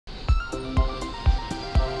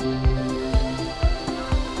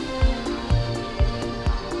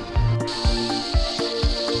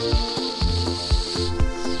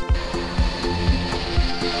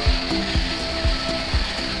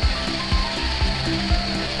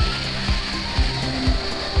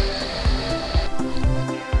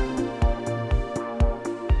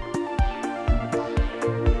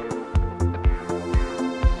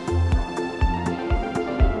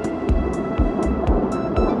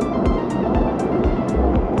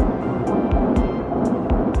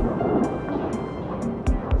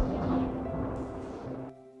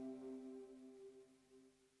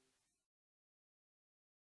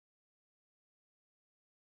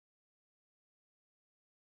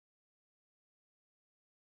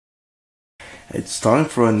It's time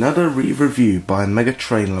for another review by Mega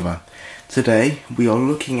Train Lover. Today we are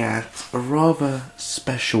looking at a rather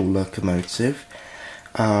special locomotive,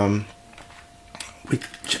 and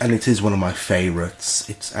it is one of my favourites.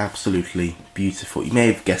 It's absolutely beautiful. You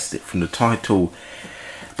may have guessed it from the title,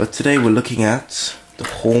 but today we're looking at the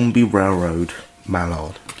Hornby Railroad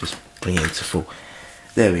Mallard. Just bring it into full.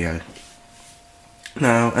 There we go.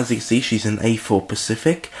 Now, as you can see, she's an A4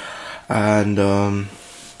 Pacific,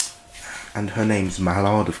 and her name's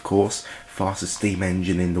Mallard, of course, fastest steam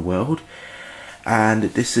engine in the world. And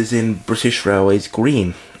this is in British Railways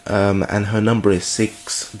green, and her number is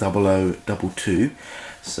 60022.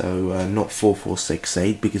 So not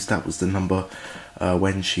 4468, because that was the number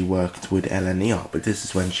when she worked with LNER, but this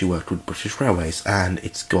is when she worked with British Railways, and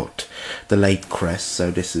it's got the late crest. So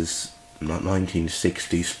this is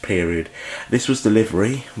 1960s period. This was the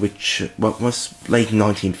livery, which was late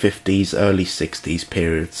 1950s, early 60s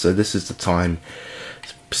period. So this is the time,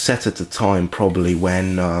 set at the time probably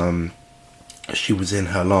when she was in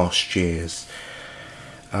her last years,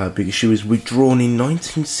 because she was withdrawn in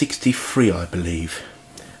 1963, I believe,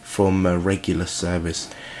 from regular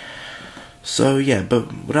service. So yeah,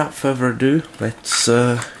 but without further ado, let's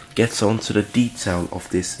get on to the detail of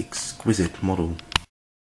this exquisite model.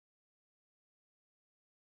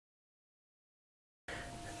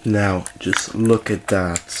 Now, just look at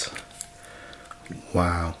that.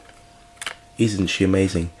 Wow. Isn't she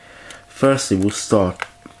amazing? Firstly, we'll start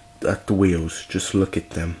at the wheels. Just look at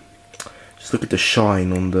them. Just look at the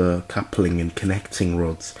shine on the coupling and connecting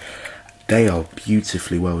rods. They are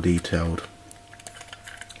beautifully well detailed.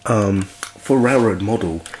 For a railroad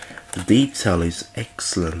model, the detail is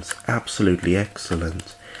excellent. Absolutely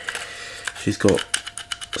excellent. She's got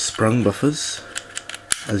sprung buffers,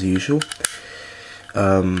 as usual.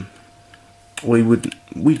 We wouldn't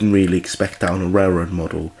really expect that on a railroad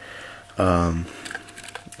model,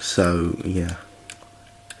 so yeah.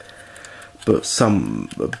 But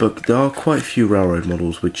there are quite a few railroad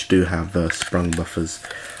models which do have sprung buffers.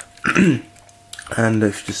 And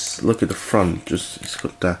if you just look at the front, it's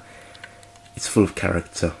got that. It's full of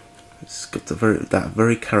character. It's got that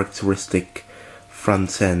very characteristic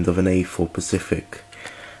front end of an A4 Pacific.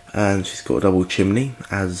 And she's got a double chimney,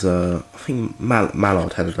 as I think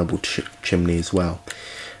Mallard had a double chimney as well.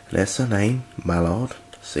 And there's her name, Mallard,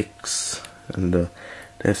 6, and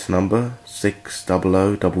there's the number,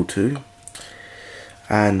 60022.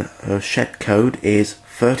 And her shed code is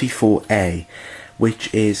 34A,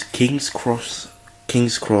 which is King's Cross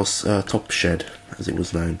top shed, as it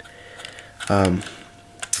was known.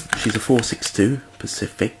 She's a 462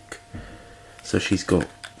 Pacific, so she's got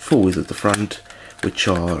 4 wheels at the front, which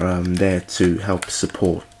are there to help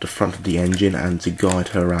support the front of the engine and to guide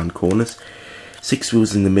her around corners. 6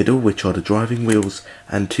 wheels in the middle, which are the driving wheels,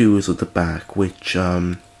 and 2 wheels at the back, which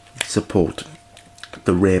support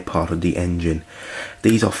the rear part of the engine.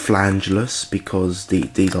 These are flangeless because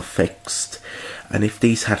these are fixed, and if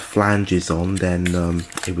these had flanges on, then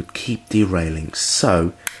it would keep derailing.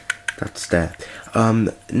 So that's there.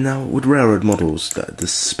 Now with railroad models, the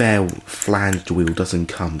spare flanged wheel doesn't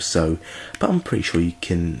come, but I'm pretty sure you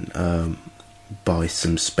can buy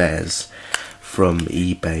some spares from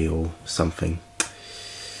eBay or something.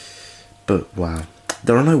 But wow,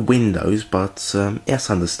 there are no windows, but yes,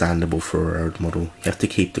 understandable for a railroad model. You have to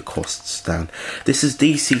keep the costs down. This is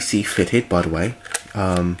DCC fitted, by the way,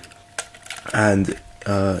 and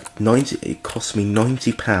it cost me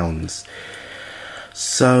 £90.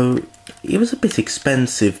 So it was a bit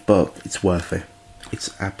expensive, but it's worth it. It's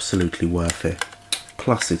absolutely worth it.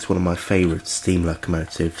 Plus, it's one of my favourite steam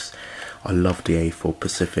locomotives. I love the A4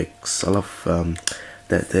 Pacifics. I love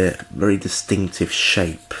their very distinctive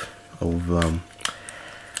shape of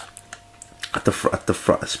at the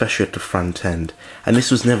front, especially at the front end. And this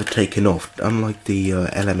was never taken off, unlike the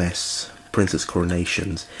LMS Princess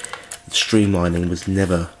Coronations. The streamlining was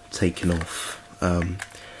never taken off.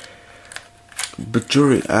 But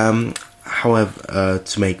during, however,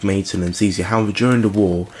 to make maintenance easier, however, during the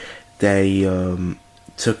war, they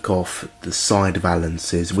took off the side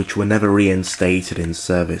valances, which were never reinstated in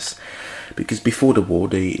service, because before the war,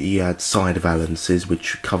 you had side valances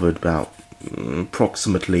which covered about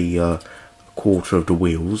approximately a quarter of the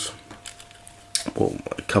wheels. Well,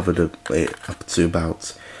 covered it up to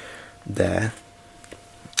about there.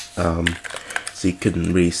 So you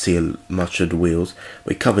couldn't really see much of the wheels.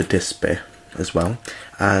 We covered this bit as well,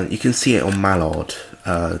 and you can see it on Mallard,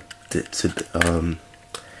 and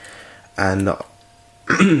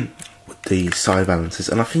with the side balances,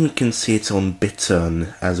 and I think you can see it on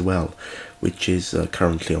Bittern as well, which is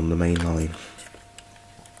currently on the main line.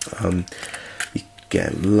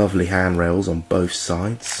 get lovely handrails on both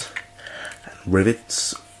sides, and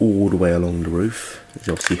rivets all the way along the roof. These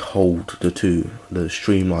obviously hold the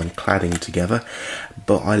streamlined cladding together.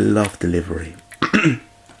 But I love the livery.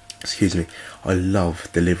 Excuse me. I love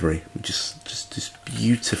the livery. Just this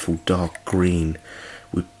beautiful dark green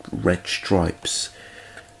with red stripes,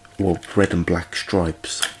 or red and black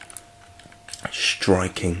stripes.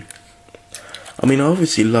 Striking. I mean, I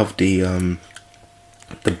obviously love the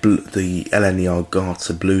LNER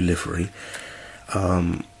Garter blue livery,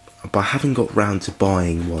 but I haven't got round to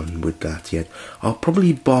buying one with that yet. I'll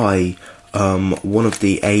probably buy one of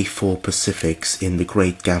the A4 Pacifics in the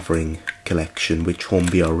Great Gathering collection, which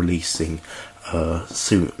Hornby are releasing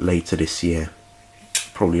later this year,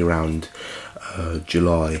 probably around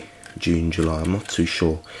June, July. I'm not too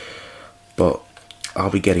sure, but I'll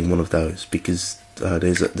be getting one of those because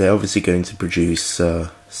they're obviously going to produce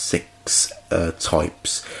 6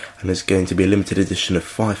 types, and there's going to be a limited edition of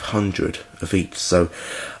 500 of each, so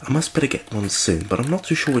I must better get one soon, but I'm not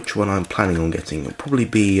too sure which one I'm planning on getting. It'll probably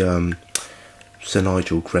be Sir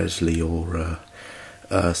Nigel Gresley or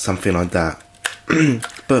something like that.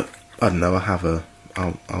 But I don't know,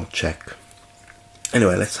 I'll check.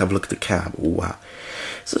 Anyway, let's have a look at the cab. Oh, wow.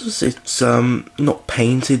 So it's not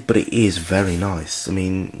painted, but it is very nice. I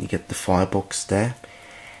mean, you get the firebox there,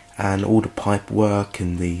 and all the pipe work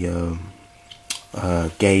and the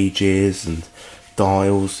gauges and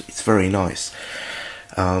dials. It's very nice.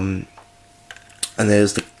 And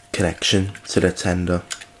there's the connection to the tender.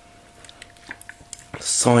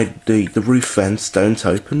 The roof vents don't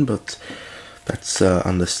open, but that's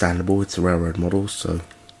understandable. It's a railroad model, so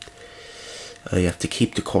you have to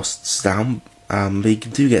keep the costs down. But you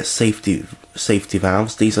do get safety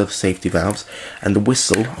valves. These are the safety valves, and the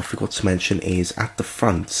whistle, I forgot to mention, is at the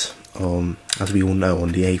front, as we all know,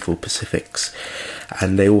 on the A4 Pacifics,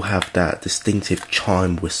 and they all have that distinctive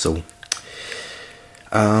chime whistle.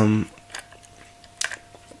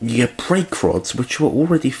 You get brake rods which were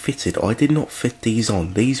already fitted. I did not fit these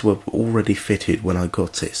on. These were already fitted when I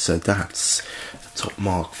got it, so that's a top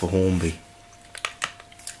mark for Hornby.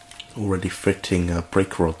 Already fitting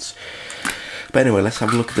brake rods. But anyway, let's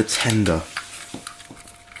have a look at the tender.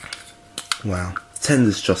 Wow, the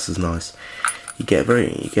tender's just as nice. You get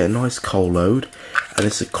a nice coal load, and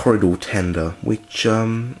it's a corridor tender, which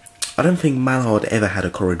I don't think Mallard ever had a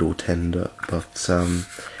corridor tender, but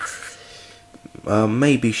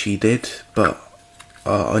maybe she did. But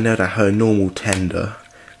I know that her normal tender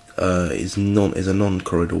is a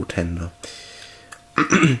non-corridor tender.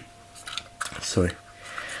 Sorry.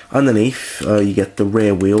 Underneath, you get the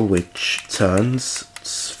rear wheel, which turns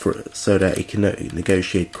so that it can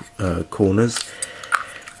negotiate corners.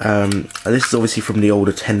 And this is obviously from the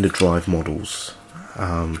older tender drive models.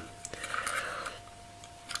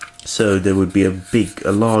 So there would be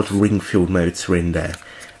a large ring-filled motor in there,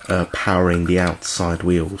 powering the outside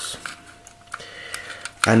wheels.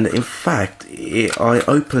 And in fact, I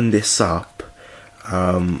opened this up,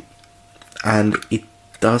 and it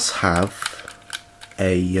does have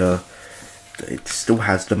it still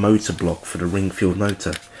has the motor block for the ring-filled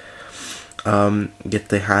motor. Get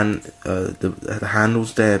the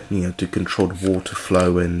handles there, you know, to control the water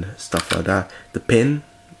flow and stuff like that. The pin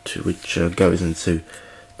which goes into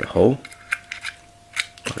the hole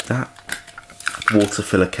like that. Water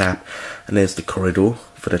filler cap, and there's the corridor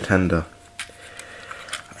for the tender.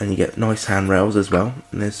 And you get nice handrails as well.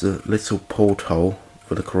 And there's a little porthole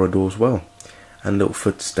for the corridor as well, and little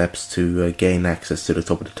footsteps to gain access to the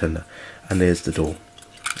top of the tender. And there's the door,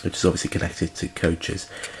 which is obviously connected to coaches,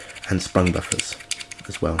 and sprung buffers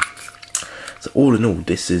as well. So all in all,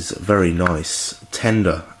 this is very nice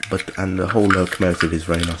tender, and the whole locomotive is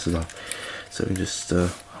very nice as well. So we just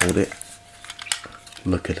hold it.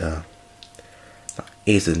 Look at her.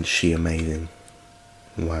 Isn't she amazing?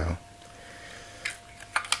 Wow.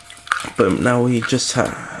 But now we just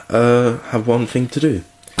have one thing to do,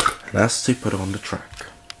 and that's to put on the track.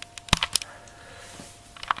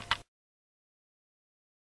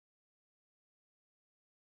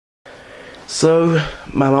 So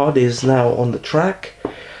Mallard is now on the track,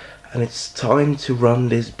 and it's time to run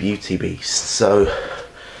this beauty beast. So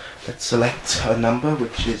let's select a number,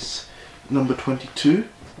 which is number 22,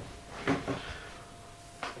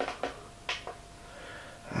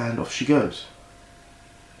 and off she goes.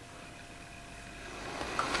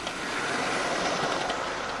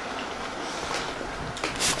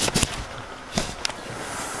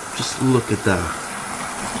 Just look at that.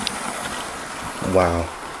 Wow.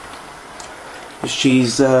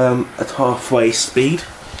 She's at halfway speed,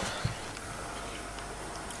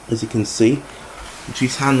 as you can see.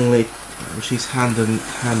 She's handling it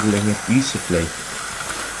beautifully.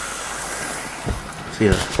 see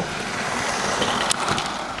her.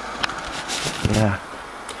 Yeah.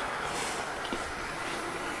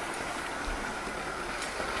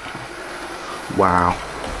 Wow.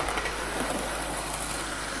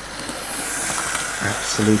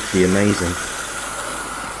 Absolutely amazing.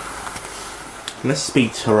 Let's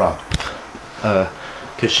speed her up.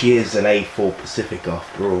 Because she is an A4 Pacific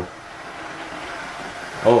after all.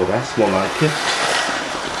 Oh, that's more like it.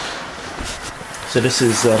 So this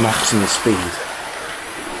is maximum speed.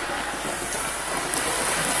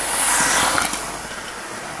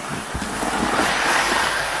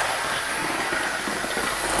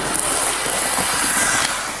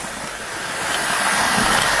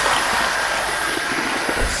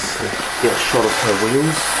 Get a shot of her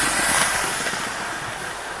wheels.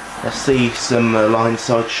 Let's see some line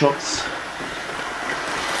side shots.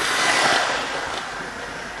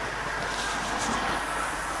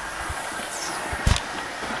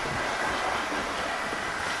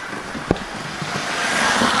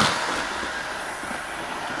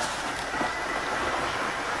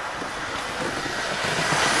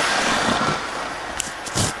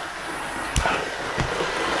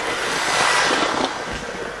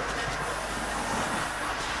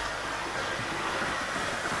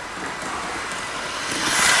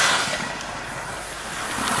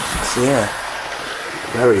 So yeah,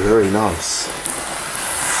 very, very nice.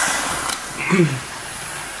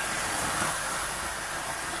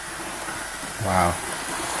 Wow.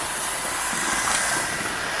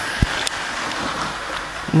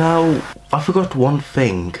 Now, I forgot one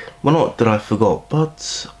thing. Well, not that I forgot,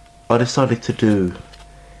 but I decided to do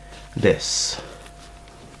this.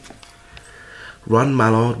 Run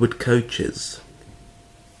Mallard with coaches.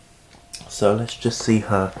 So let's just see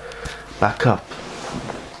her back up.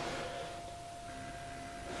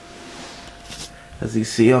 As you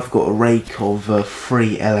see, I've got a rake of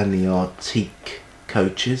 3 LNER teak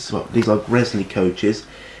coaches. Well, these are Gresley coaches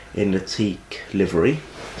in the teak livery.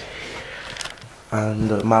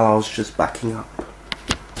 And Mallard's just backing up.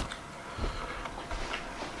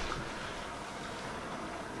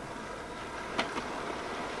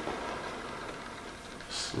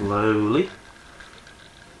 Slowly.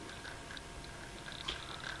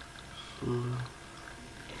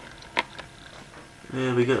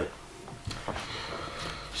 There we go.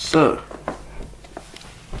 So,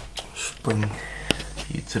 just bring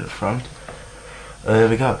you to the front. There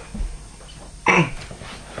we go.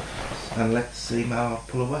 And let's see Mallard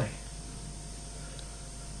pull away.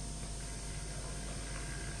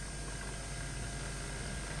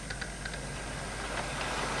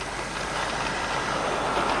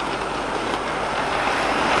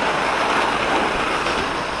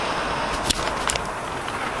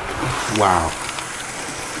 Wow.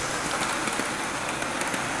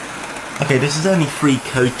 Okay, this is only 3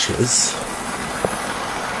 coaches,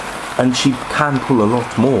 and she can pull a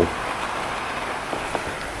lot more.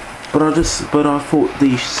 But I thought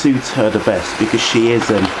these suit her the best because she is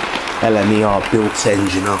an LNER built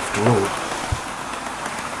engine after all.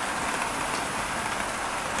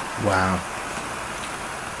 Wow.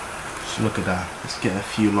 Just look at that. Let's get a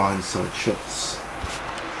few line side shots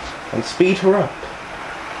and speed her up.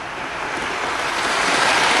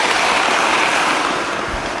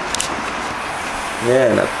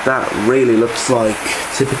 Yeah, that really looks like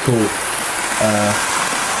typical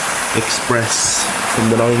Express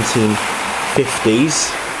from the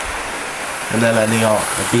 1950s. An LNER,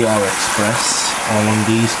 a BR Express along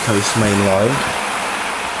the East Coast main line.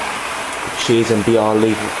 She is in BR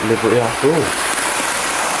livery after all.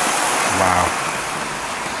 Wow.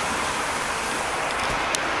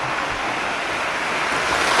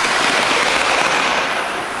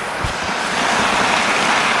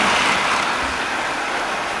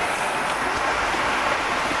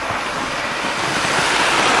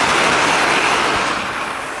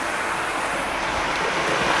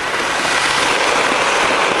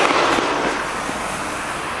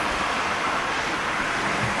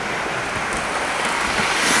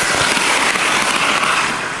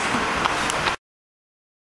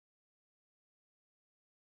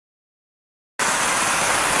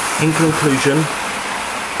 In conclusion,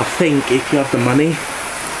 I think if you have the money,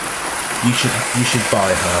 you should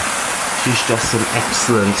buy her. She's just an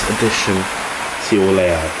excellent addition to your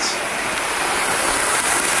layout.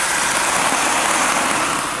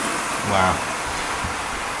 Wow.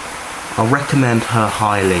 I recommend her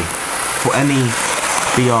highly for any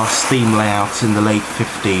BR steam layouts in the late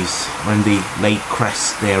 50s or in the late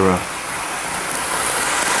Crest era,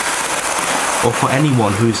 or for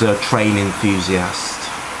anyone who's a train enthusiast.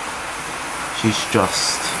 She's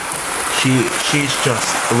just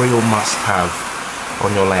a real must-have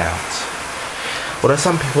on your layout. Although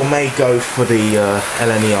some people may go for the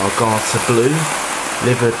LNER Garter Blue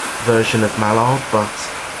livered version of Mallard, but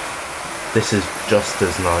this is just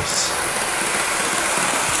as nice.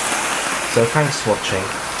 So thanks for watching,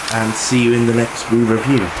 and see you in the next brew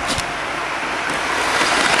review.